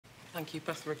Thank you,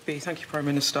 Beth Rigby. Thank you, Prime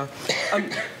Minister.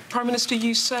 Prime Minister,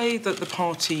 you say that the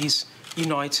party's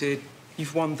united,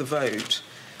 you've won the vote,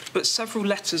 but several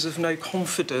letters of no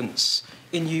confidence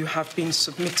in you have been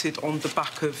submitted on the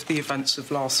back of the events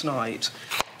of last night.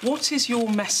 What is your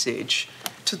message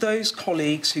to those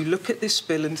colleagues who look at this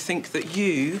bill and think that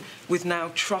you, with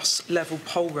now trust-level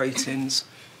poll ratings,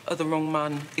 are the wrong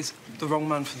man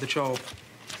for the job?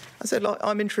 I said,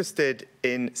 I'm interested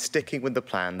in sticking with the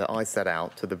plan that I set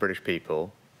out to the British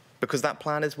people because that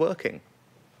plan is working,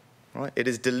 right? It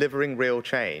is delivering real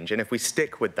change. And if we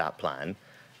stick with that plan,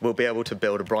 we'll be able to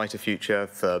build a brighter future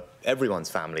for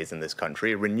everyone's families in this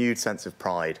country, a renewed sense of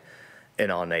pride in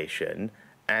our nation.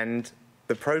 And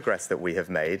the progress that we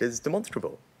have made is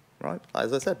demonstrable, right?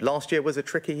 As I said, last year was a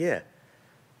tricky year.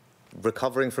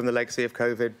 Recovering from the legacy of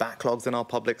COVID, backlogs in our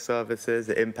public services,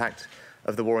 the impact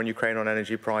of the war in Ukraine on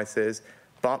energy prices,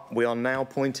 but we are now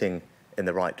pointing in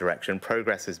the right direction.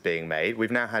 Progress is being made. We've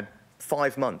now had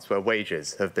 5 months where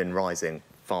wages have been rising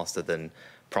faster than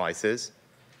prices.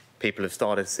 People have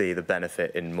started to see the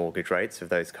benefit in mortgage rates of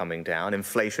those coming down.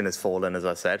 Inflation has fallen, as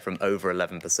I said, from over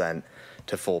 11%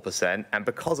 to 4%. And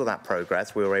because of that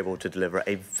progress, we were able to deliver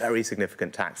a very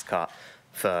significant tax cut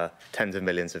for tens of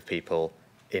millions of people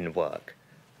in work.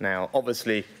 Now,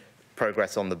 obviously,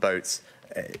 progress on the boats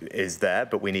is there,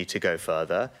 but we need to go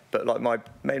further. But like my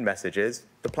main message is,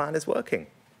 the plan is working,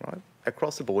 right?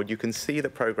 Across the board, you can see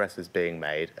that progress is being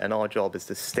made, and our job is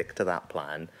to stick to that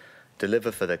plan,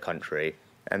 deliver for the country,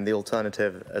 and the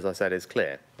alternative, as I said, is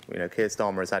clear. You know, Keir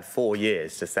Starmer has had 4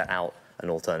 years to set out an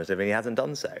alternative, and he hasn't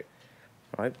done so,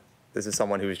 right? This is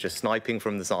someone who is just sniping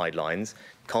from the sidelines,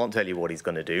 can't tell you what he's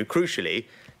going to do. Crucially,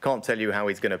 can't tell you how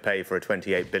he's going to pay for a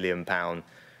 £28 billion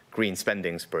green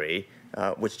spending spree,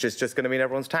 which is just going to mean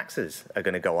everyone's taxes are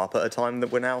going to go up at a time that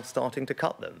we're now starting to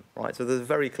cut them, right? So there's a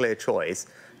very clear choice,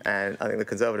 and I think the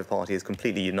Conservative Party is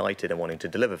completely united in wanting to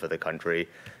deliver for the country,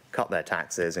 cut their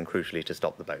taxes, and crucially to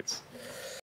stop the boats.